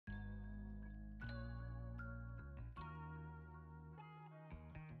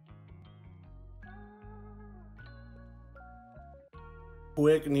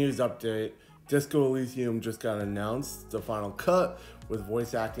Quick news update. Disco Elysium just got announced, the final cut, with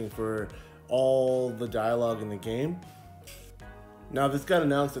voice acting for all the dialogue in the game. Now this got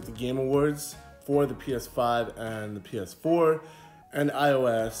announced at the Game Awards for the PS5 and the PS4 and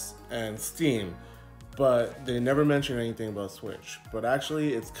iOS and Steam, but they never mentioned anything about Switch. But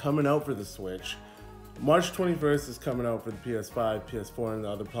actually it's coming out for the Switch. March 21st is coming out for the PS5, PS4 and the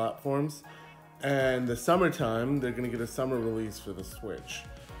other platforms. And the summertime, they're gonna get a summer release for the Switch,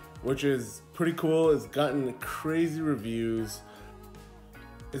 which is pretty cool. It's gotten crazy reviews.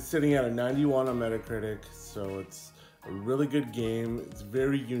 It's sitting at a 91 on Metacritic, so it's a really good game. It's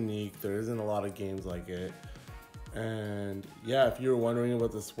very unique. There isn't a lot of games like it. And yeah, if you were wondering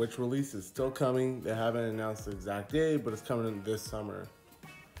about the Switch release, it's still coming. They haven't announced the exact day, but it's coming in this summer.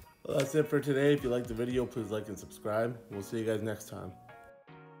 Well, that's it for today. If you liked the video, please like and subscribe. We'll see you guys next time.